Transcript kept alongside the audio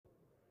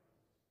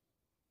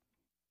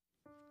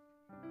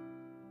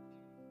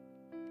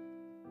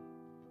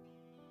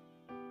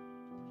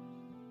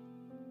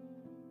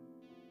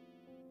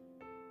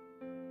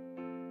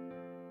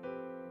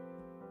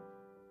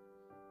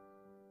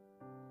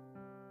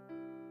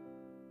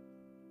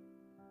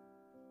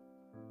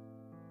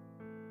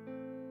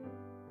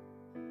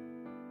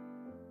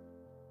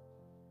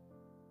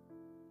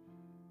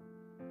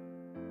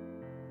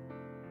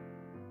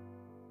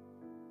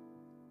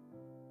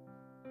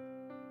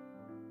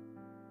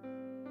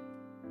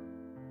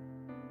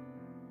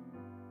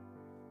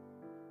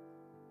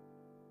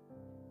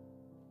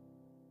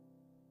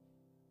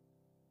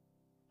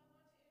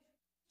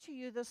to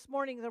you this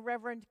morning the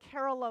Reverend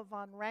Carola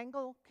von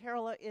Rangel.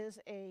 Carola is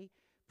a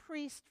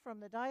priest from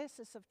the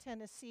Diocese of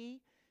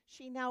Tennessee.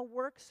 She now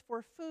works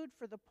for Food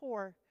for the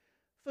Poor.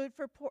 Food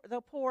for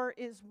the Poor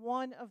is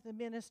one of the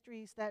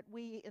ministries that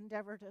we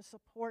endeavor to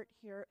support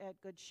here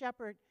at Good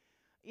Shepherd.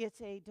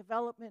 It's a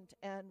development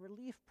and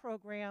relief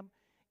program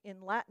in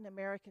Latin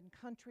American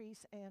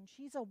countries, and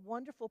she's a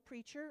wonderful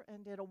preacher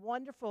and did a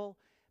wonderful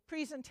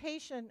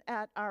presentation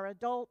at our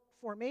adult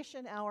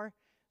formation hour,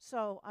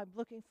 so I'm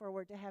looking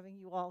forward to having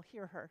you all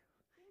hear her.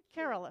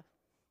 Carola.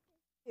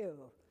 Thank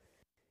you.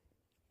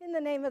 In the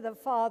name of the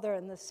Father,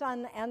 and the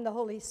Son, and the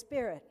Holy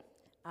Spirit.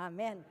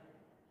 Amen.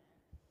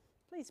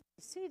 Please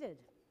be seated.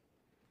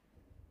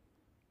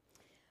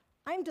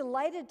 I'm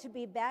delighted to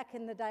be back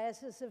in the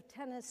Diocese of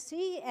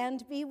Tennessee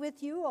and be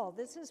with you all.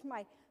 This is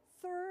my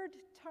third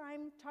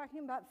time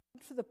talking about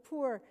Food for the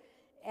Poor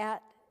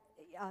at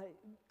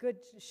Good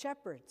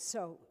Shepherd,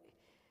 so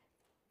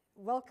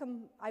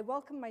I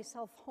welcome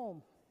myself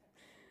home.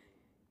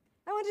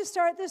 I want to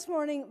start this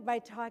morning by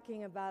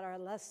talking about our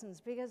lessons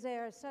because they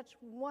are such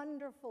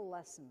wonderful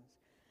lessons.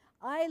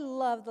 I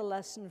love the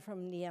lesson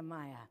from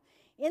Nehemiah.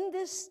 In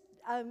this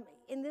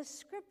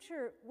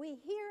scripture, we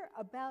hear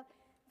about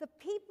the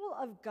people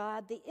of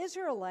God, the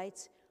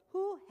Israelites,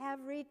 who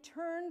have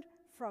returned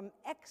from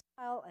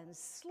exile and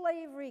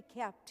slavery,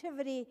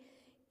 captivity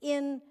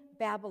in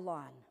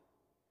Babylon.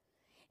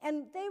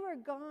 And they were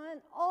gone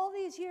all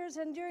these years,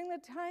 and during the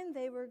time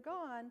they were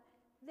gone,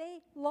 they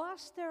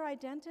lost their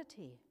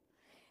identity.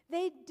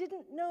 They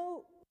didn't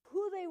know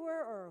who they were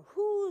or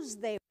whose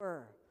they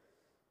were.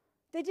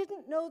 They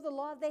didn't know the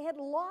law. They had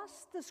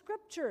lost the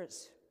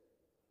scriptures.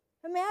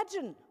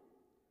 Imagine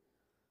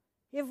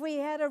if we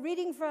had a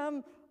reading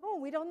from,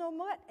 we don't know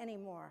what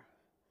anymore.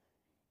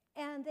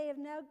 And they have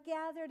now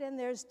gathered, and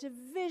there's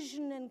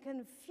division and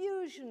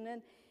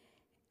confusion,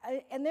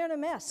 and they're in a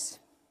mess.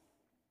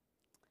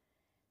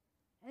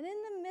 And in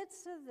the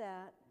midst of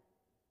that,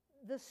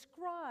 the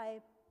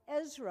scribe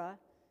Ezra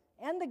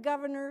and the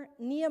governor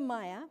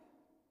Nehemiah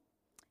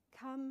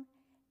come,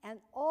 and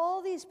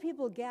all these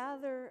people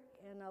gather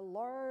in a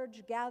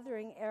large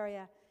gathering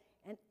area,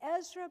 and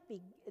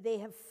they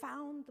have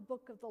found the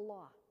book of the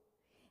law.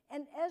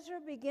 And Ezra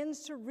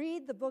begins to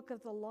read the book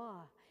of the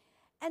law,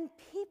 and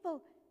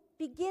people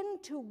begin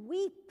to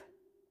weep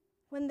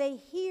when they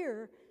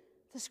hear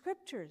the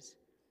scriptures.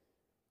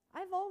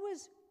 I've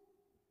always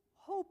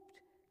hoped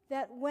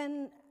that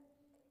when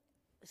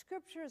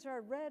scriptures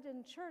are read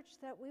in church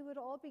that we would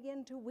all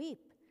begin to weep.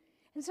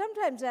 And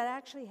sometimes that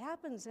actually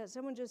happens, that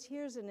someone just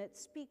hears and it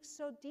speaks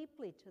so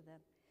deeply to them.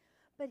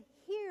 But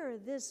here,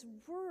 this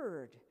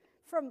word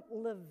from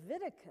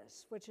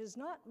Leviticus, which is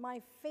not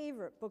my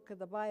favorite book of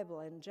the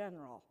Bible in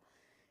general.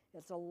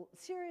 It's a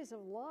series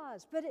of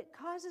laws, but it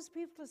causes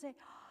people to say,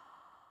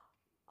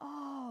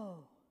 oh,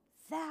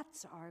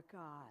 that's our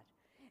God,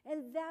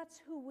 and that's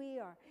who we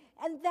are,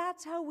 and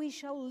that's how we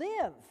shall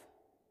live.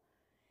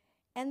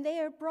 And they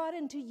are brought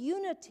into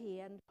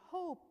unity and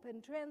hope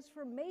and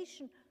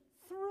transformation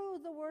through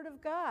the Word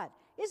of God.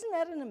 Isn't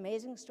that an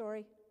amazing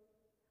story?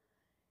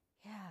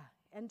 Yeah,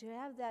 and to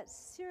have that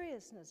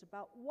seriousness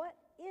about what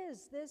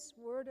is this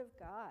Word of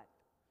God.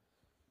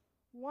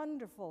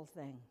 Wonderful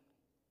thing.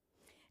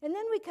 And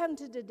then we come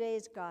to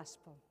today's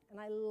gospel, and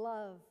I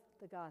love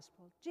the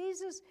gospel.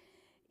 Jesus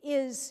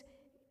is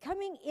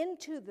coming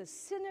into the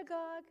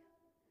synagogue,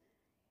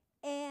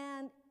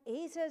 and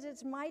he says,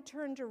 it's my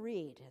turn to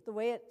read. The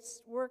way it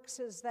works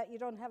is that you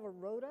don't have a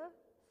rota,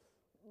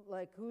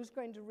 like who's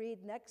going to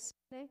read next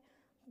Sunday,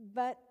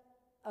 but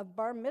a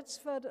bar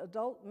mitzvah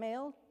adult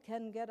male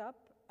can get up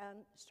and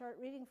start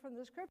reading from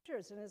the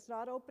scriptures, and it's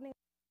not opening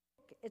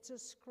a book, it's a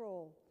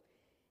scroll.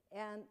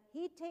 And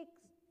he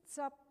takes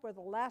up where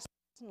the last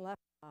person left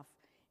off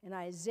in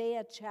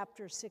Isaiah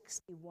chapter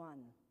 61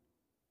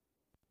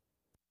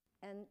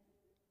 and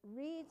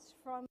reads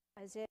from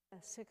Isaiah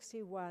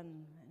 61,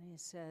 and he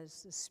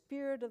says, the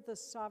Spirit of the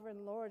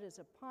Sovereign Lord is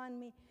upon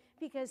me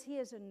because he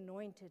has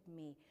anointed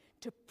me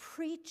to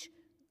preach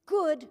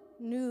good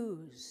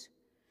news,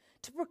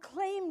 to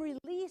proclaim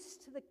release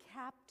to the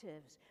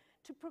captives,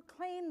 to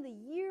proclaim the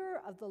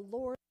year of the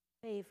Lord's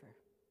favor.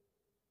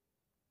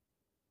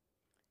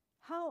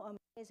 How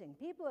amazing.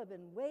 People have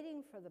been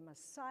waiting for the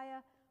Messiah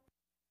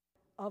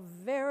a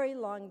very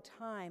long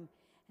time.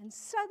 And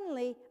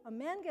suddenly, a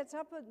man gets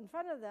up in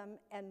front of them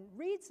and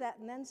reads that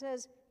and then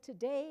says,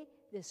 today,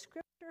 this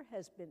scripture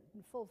has been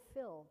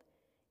fulfilled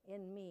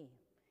in me.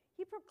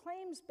 He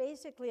proclaims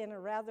basically in a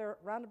rather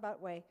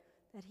roundabout way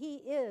that he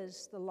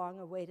is the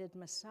long-awaited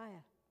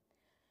Messiah.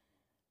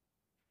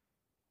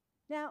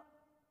 Now,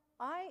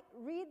 I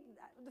read,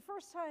 the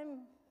first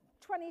time,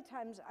 20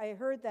 times I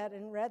heard that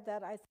and read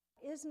that, I thought,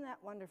 isn't that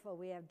wonderful?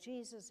 We have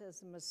Jesus as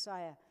the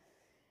Messiah.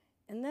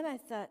 And then I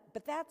thought,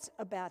 but that's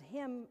about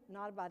him,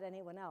 not about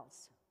anyone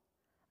else.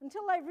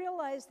 Until I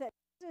realized that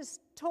Jesus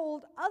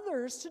told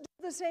others to do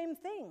the same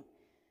thing,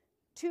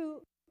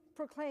 to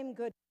proclaim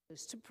good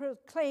news, to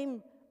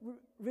proclaim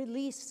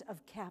release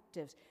of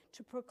captives,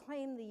 to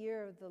proclaim the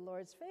year of the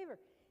Lord's favor.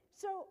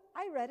 So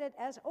I read it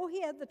as,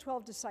 he had the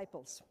 12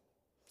 disciples.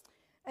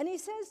 And he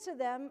says to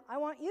them, I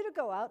want you to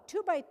go out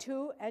 2 by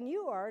 2, and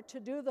you are to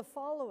do the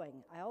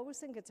following. I always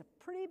think it's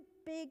a pretty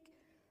big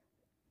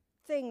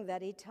thing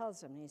that he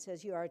tells them. He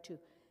says, you are to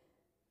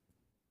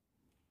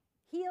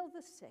heal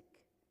the sick,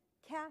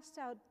 cast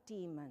out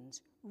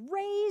demons,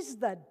 raise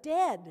the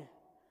dead.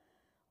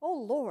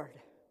 Oh, Lord.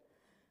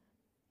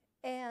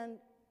 And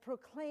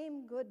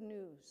proclaim good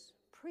news,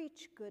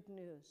 preach good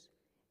news.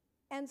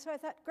 And so I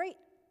thought, great,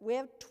 we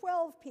have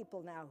 12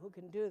 people now who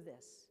can do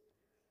this.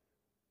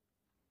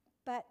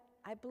 But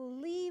I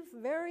believe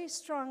very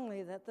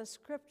strongly that the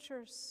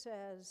scripture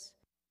says,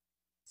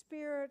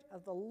 Spirit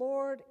of the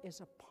Lord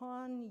is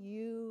upon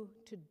you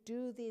to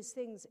do these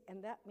things,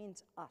 and that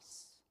means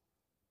us.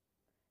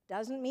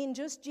 Doesn't mean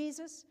just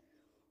Jesus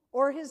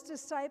or his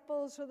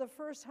disciples or the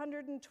first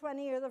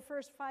 120 or the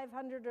first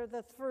 500 or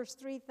the first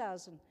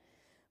 3,000.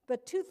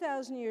 But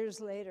 2,000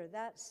 years later,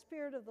 that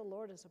Spirit of the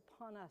Lord is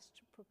upon us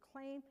to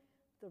proclaim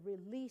the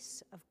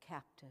release of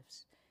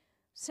captives,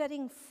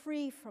 setting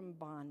free from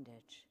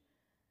bondage,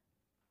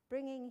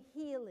 bringing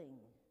healing,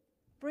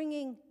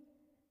 bringing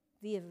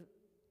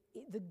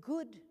the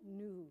good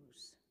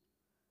news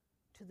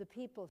to the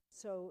people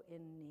so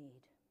in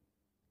need.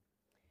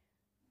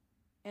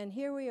 And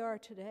here we are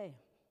today.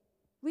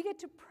 We get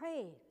to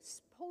pray,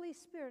 Holy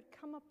Spirit,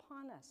 come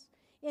upon us,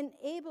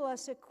 enable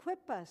us,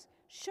 equip us,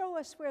 show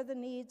us where the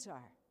needs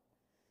are,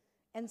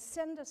 and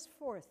send us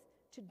forth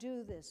to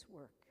do this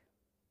work.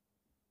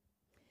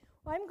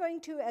 Well, I'm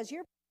going to, as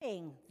you're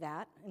praying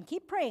that, and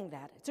keep praying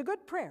that, it's a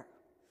good prayer.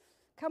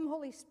 Come,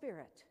 Holy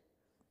Spirit,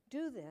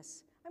 do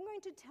this. I'm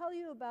going to tell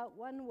you about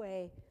one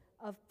way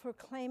of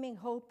proclaiming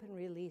hope and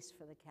release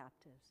for the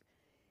captives.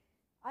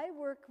 I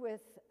work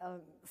with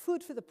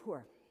Food for the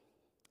Poor.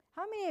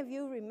 How many of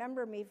you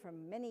remember me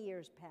from many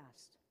years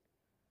past?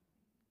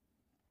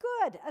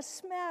 Good, a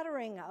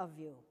smattering of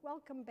you.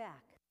 Welcome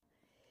back.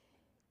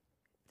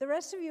 The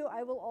rest of you,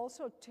 I will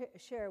also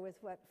share with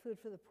what Food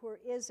for the Poor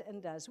is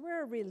and does.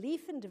 We're a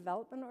relief and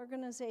development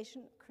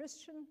organization,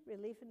 Christian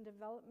relief and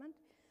development.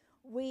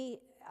 We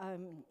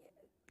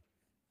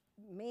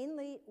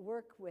mainly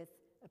work with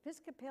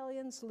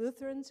Episcopalians,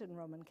 Lutherans, and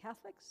Roman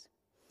Catholics.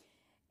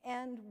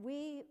 And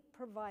we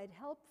provide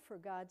help for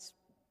God's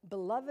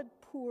beloved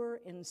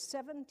poor in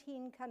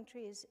 17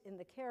 countries in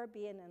the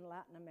Caribbean and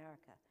Latin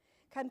America.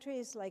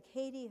 Countries like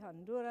Haiti,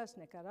 Honduras,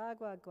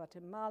 Nicaragua,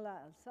 Guatemala,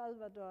 El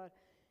Salvador,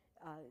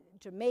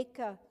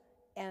 Jamaica,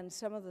 and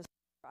some of the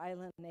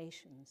island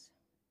nations.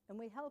 And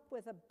we help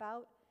with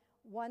about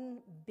 $1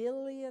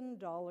 billion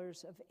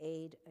of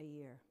aid a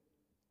year.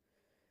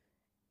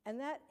 And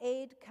that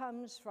aid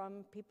comes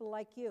from people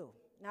like you.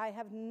 Now, I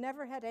have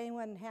never had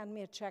anyone hand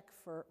me a check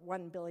for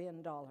 $1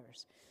 billion.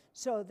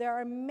 So there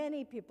are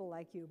many people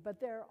like you,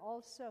 but there are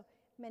also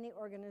many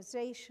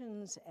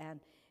organizations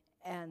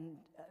and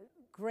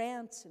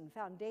grants and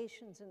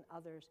foundations and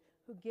others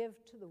who give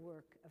to the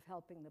work of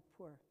helping the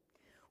poor.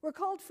 We're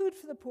called Food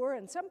for the Poor,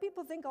 and some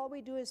people think all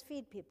we do is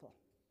feed people.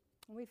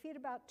 And we feed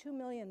about 2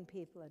 million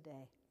people a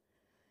day.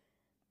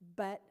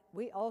 But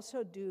we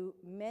also do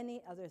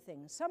many other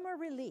things. Some are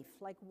relief,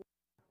 like water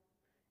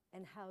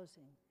and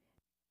housing.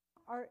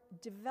 Are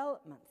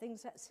development,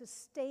 things that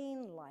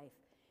sustain life,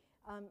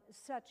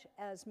 such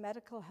as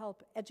medical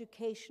help,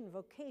 education,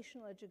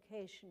 vocational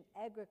education,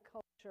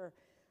 agriculture,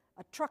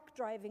 a truck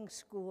driving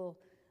school.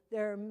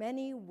 There are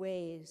many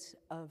ways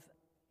of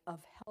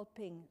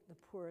helping the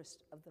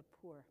poorest of the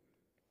poor.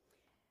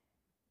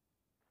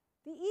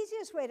 The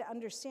easiest way to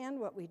understand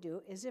what we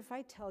do is if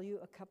I tell you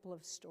a couple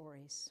of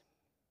stories.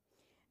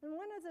 And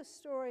one of the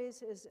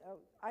stories is,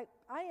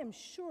 I am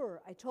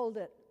sure I told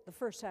it the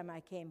first time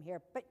I came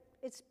here, but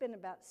it's been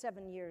about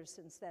 7 years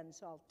since then,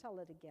 so I'll tell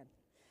it again.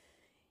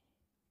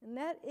 And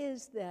that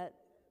is that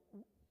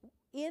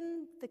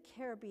in the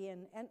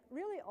Caribbean, and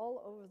really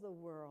all over the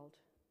world,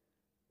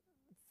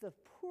 the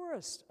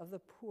poorest of the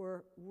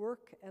poor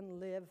work and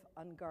live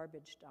on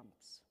garbage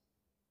dumps.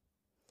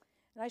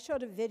 And I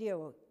showed a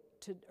video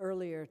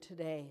earlier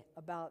today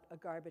about a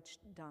garbage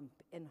dump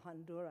in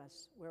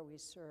Honduras where we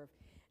serve.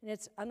 And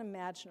it's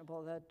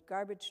unimaginable that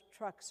garbage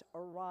trucks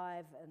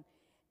arrive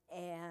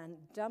and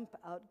dump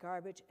out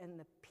garbage, and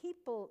the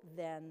people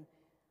then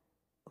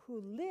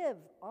who live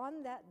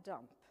on that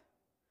dump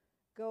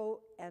go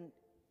and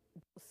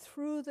go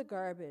through the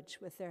garbage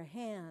with their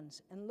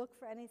hands and look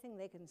for anything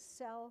they can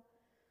sell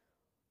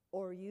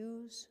or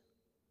use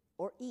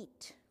or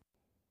eat.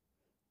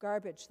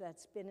 Garbage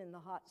that's been in the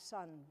hot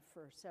sun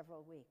for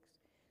several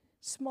weeks.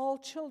 Small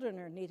children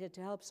are needed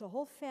to help, so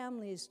whole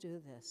families do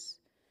this.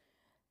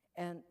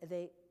 And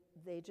they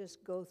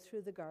just go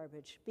through the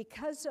garbage.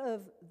 Because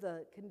of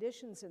the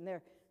conditions, and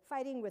they're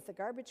fighting with the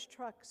garbage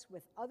trucks,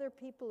 with other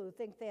people who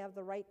think they have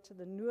the right to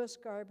the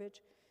newest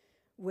garbage,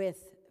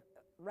 with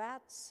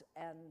rats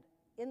and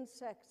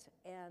insects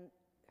and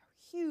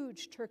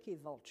huge turkey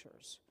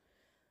vultures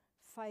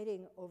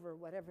fighting over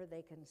whatever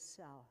they can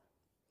sell.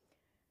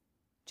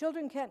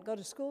 Children can't go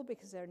to school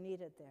because they're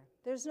needed there.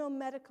 There's no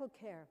medical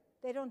care.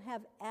 They don't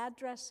have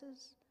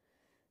addresses.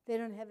 They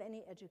don't have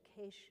any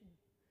education.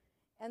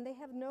 And they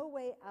have no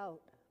way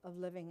out of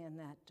living in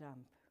that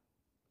dump.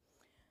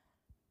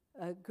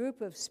 A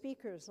group of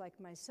speakers like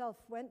myself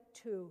went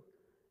to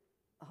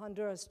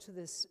Honduras to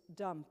this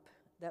dump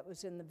that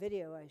was in the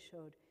video I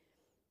showed.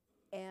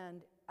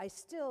 And I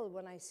still,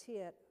 when I see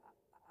it,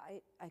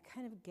 I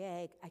kind of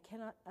gag. I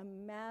cannot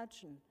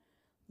imagine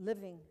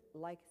living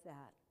like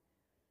that.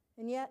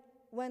 And yet,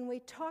 when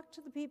we talked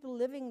to the people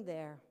living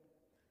there,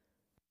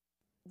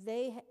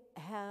 they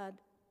had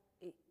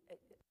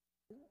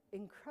an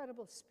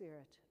incredible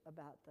spirit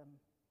about them.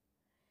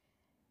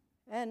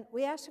 And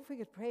we asked if we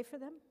could pray for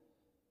them.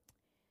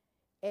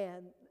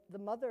 And the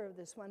mother of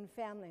this one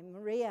family,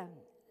 Maria,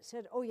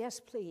 said, "Oh, yes,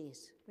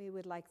 please. We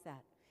would like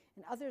that."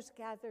 And others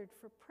gathered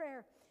for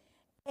prayer.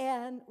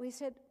 And we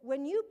said,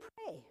 "When you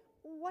pray,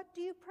 what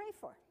do you pray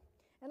for?"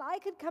 And I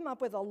could come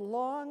up with a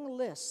long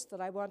list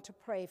that I want to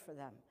pray for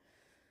them.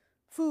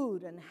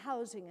 Food and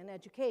housing and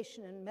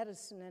education and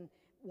medicine and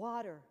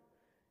water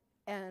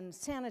and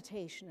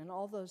sanitation and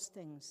all those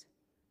things.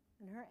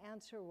 And her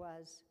answer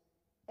was,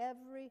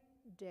 every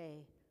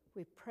day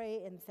we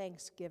pray in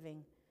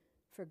thanksgiving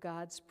for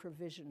God's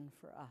provision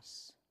for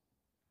us.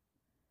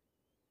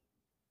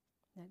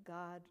 That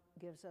God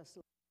gives us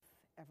life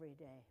every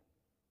day.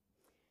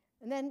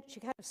 And then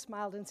she kind of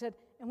smiled and said,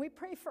 "And we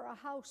pray for a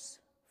house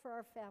for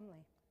our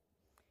family."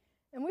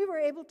 And we were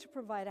able to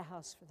provide a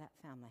house for that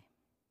family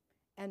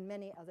and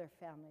many other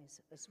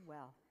families as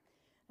well.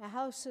 A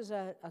house is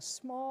a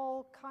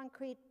small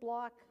concrete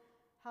block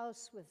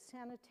house with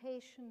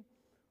sanitation,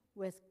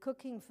 with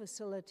cooking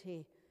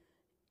facility,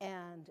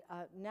 and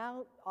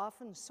now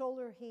often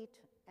solar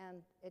heat,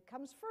 and it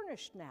comes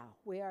furnished now.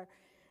 We are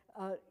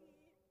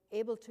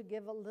able to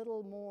give a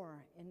little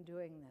more in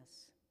doing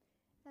this.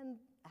 And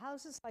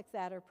houses like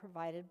that are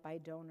provided by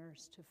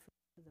donors to Food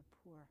for the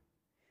Poor.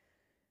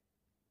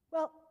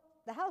 Well,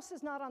 the house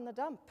is not on the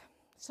dump,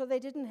 so they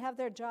didn't have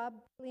their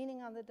job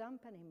cleaning on the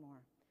dump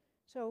anymore.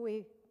 So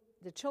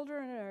the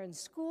children are in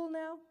school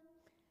now,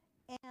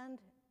 and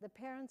the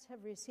parents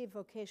have received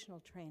vocational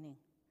training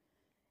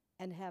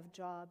and have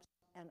jobs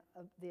and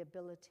the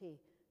ability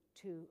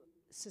to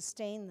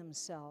sustain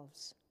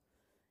themselves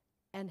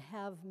and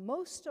have,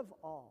 most of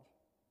all,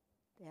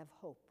 they have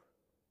hope.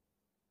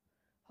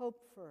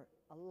 Hope for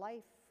a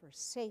life, for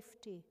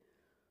safety,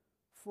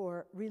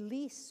 for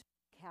release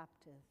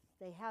captive.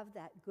 They have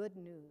that good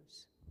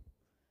news.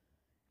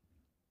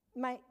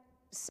 My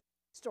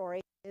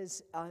story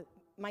is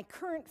my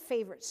current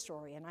favorite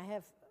story, and I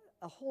have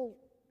a whole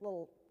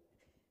little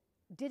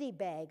ditty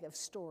bag of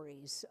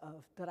stories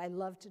that I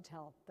love to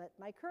tell. But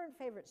my current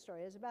favorite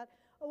story is about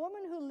a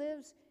woman who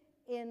lives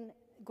in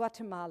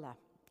Guatemala,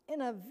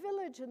 in a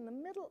village in the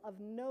middle of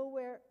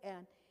nowhere,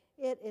 and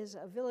it is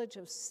a village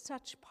of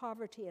such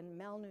poverty and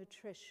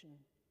malnutrition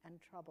and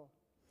trouble.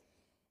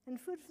 And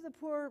Food for the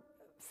Poor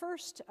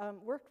first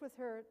worked with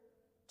her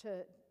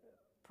to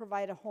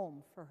provide a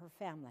home for her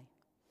family.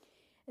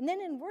 And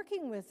then in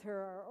working with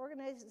her, our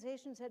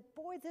organization said,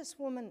 boy, this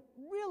woman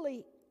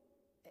really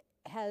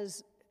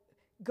has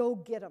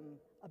go-get-'em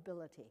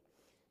ability.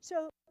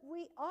 So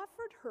we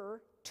offered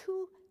her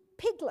 2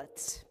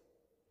 piglets.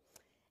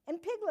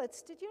 And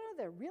piglets, did you know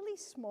they're really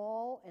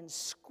small and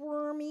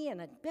squirmy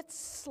and a bit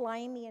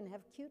slimy and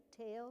have cute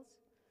tails?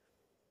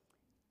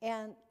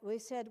 And we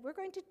said, we're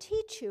going to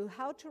teach you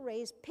how to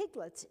raise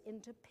piglets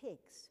into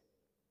pigs.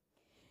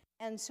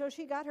 And so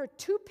she got her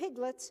 2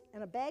 piglets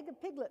and a bag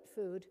of piglet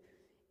food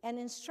and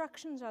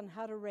instructions on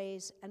how to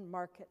raise and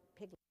market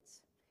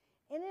piglets.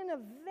 And in a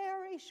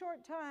very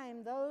short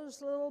time,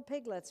 those little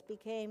piglets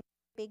became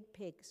big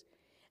pigs.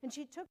 And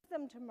she took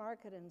them to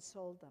market and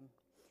sold them.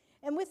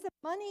 And with the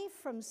money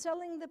from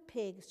selling the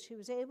pigs, she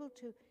was able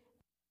to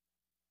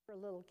her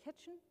little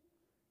kitchen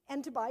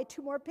and to buy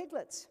 2 more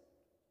piglets.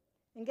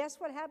 And guess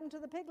what happened to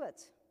the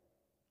piglets?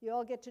 You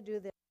all get to do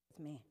this with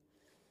me.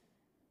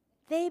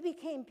 They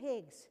became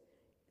pigs.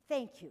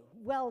 Thank you.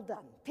 Well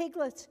done.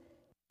 Piglets,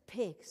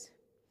 pigs.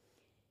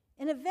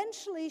 And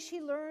eventually she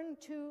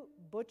learned to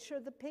butcher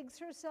the pigs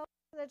herself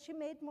so that she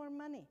made more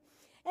money.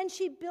 And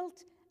she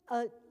built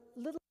a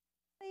little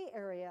play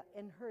area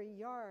in her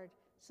yard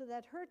so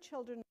that her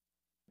children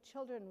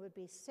would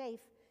be safe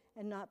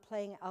and not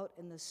playing out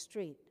in the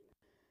street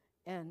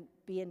and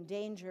be in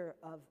danger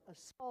of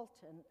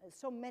assault and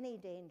so many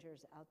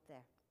dangers out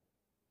there.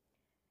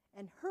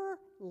 And her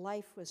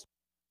life was,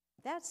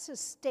 that's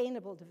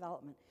sustainable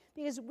development,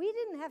 because we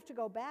didn't have to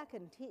go back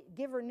and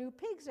give her new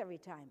pigs every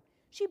time.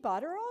 She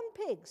bought her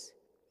own pigs.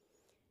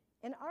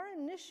 And our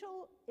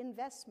initial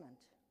investment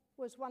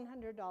was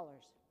 $100.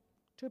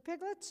 2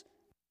 piglets,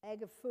 a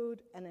bag of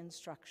food, and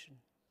instruction.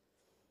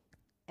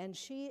 And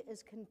she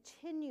is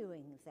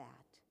continuing that.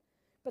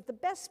 But the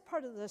best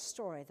part of the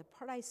story, the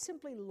part I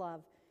simply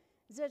love,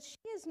 is that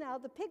she is now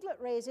the piglet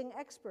raising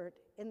expert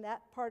in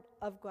that part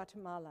of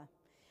Guatemala.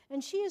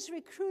 And she has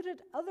recruited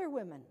other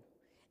women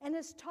and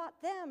has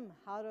taught them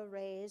how to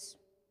raise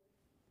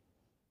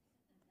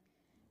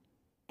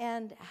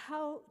and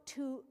how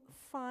to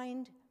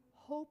find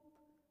hope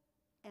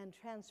and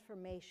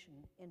transformation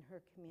in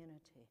her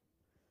community.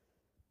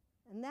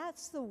 And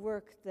that's the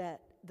work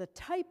that, the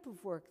type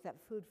of work that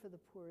Food for the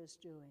Poor is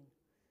doing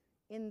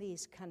in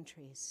these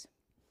countries.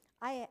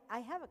 I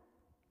have a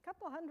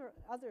couple hundred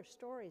other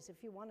stories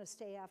if you want to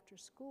stay after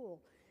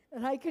school,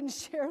 and I can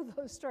share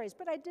those stories.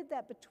 But I did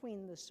that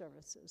between the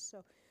services,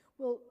 so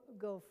we'll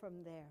go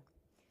from there.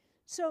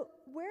 So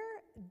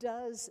where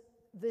does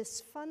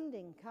this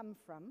funding come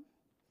from?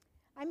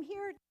 I'm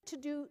here to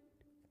do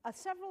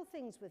several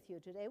things with you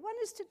today. One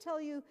is to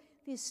tell you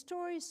these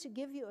stories to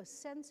give you a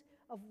sense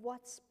of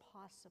what's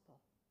possible,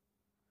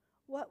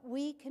 what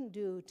we can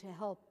do to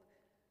help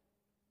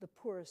the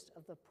poorest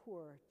of the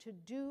poor, to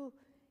do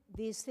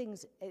these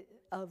things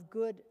of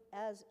good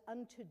as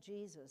unto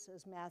Jesus,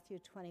 as Matthew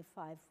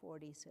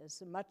 25:40 says.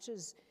 So much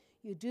as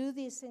you do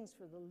these things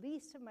for the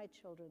least of my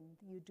children,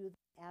 you do them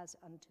as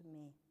unto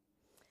me.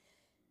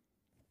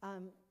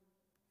 I'm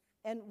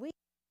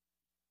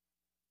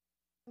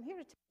here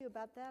to tell you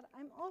about that.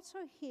 I'm also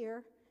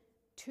here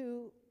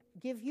to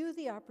give you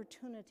the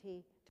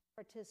opportunity to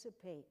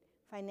participate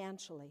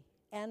financially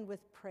and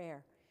with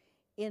prayer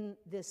in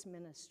this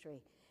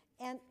ministry.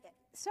 And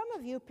some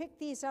of you picked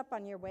these up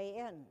on your way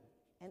in,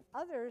 and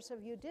others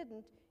of you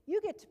didn't. You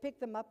get to pick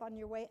them up on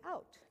your way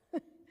out.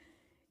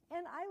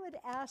 And I would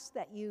ask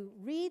that you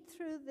read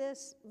through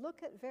this,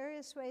 look at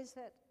various ways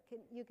that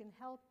you can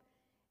help,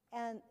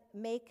 and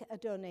make a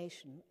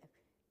donation.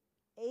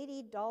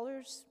 $80,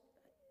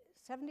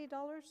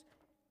 $70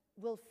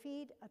 will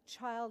feed a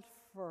child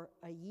for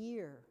a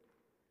year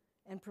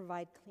and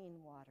provide clean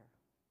water.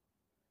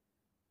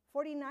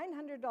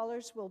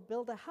 $4,900 will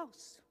build a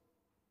house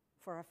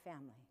for a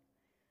family,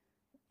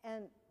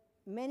 and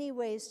many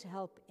ways to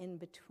help in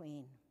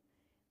between.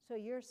 So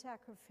your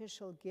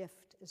sacrificial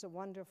gift is a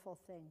wonderful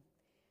thing.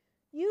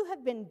 You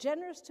have been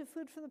generous to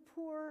Food for the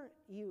Poor.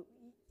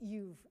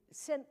 You've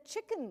sent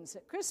chickens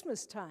at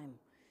Christmas time.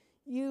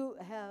 You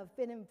have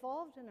been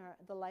involved in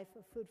the life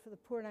of Food for the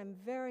Poor, and I'm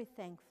very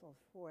thankful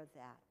for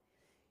that.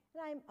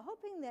 And I'm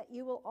hoping that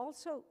you will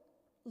also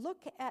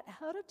look at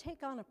how to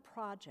take on a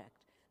project,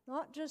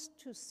 not just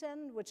to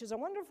send, which is a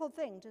wonderful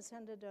thing, to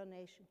send a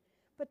donation,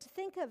 but to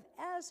think of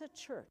as a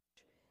church,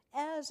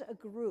 as a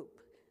group,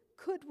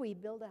 could we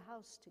build a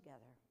house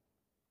together?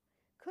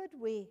 Could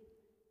we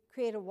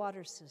create a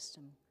water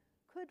system?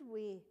 Could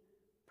we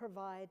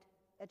provide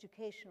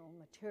educational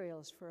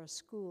materials for a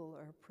school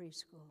or a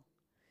preschool?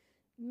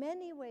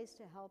 Many ways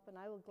to help, and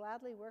I will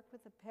gladly work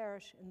with the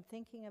parish in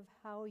thinking of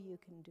how you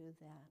can do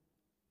that.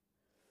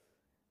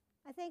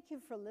 I thank you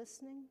for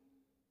listening.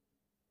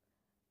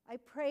 I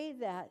pray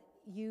that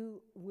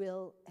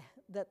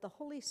that the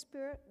Holy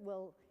Spirit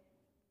will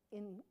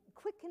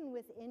quicken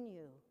within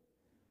you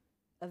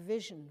a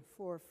vision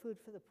for Food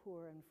for the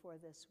Poor and for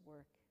this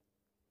work.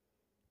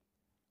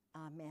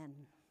 Amen.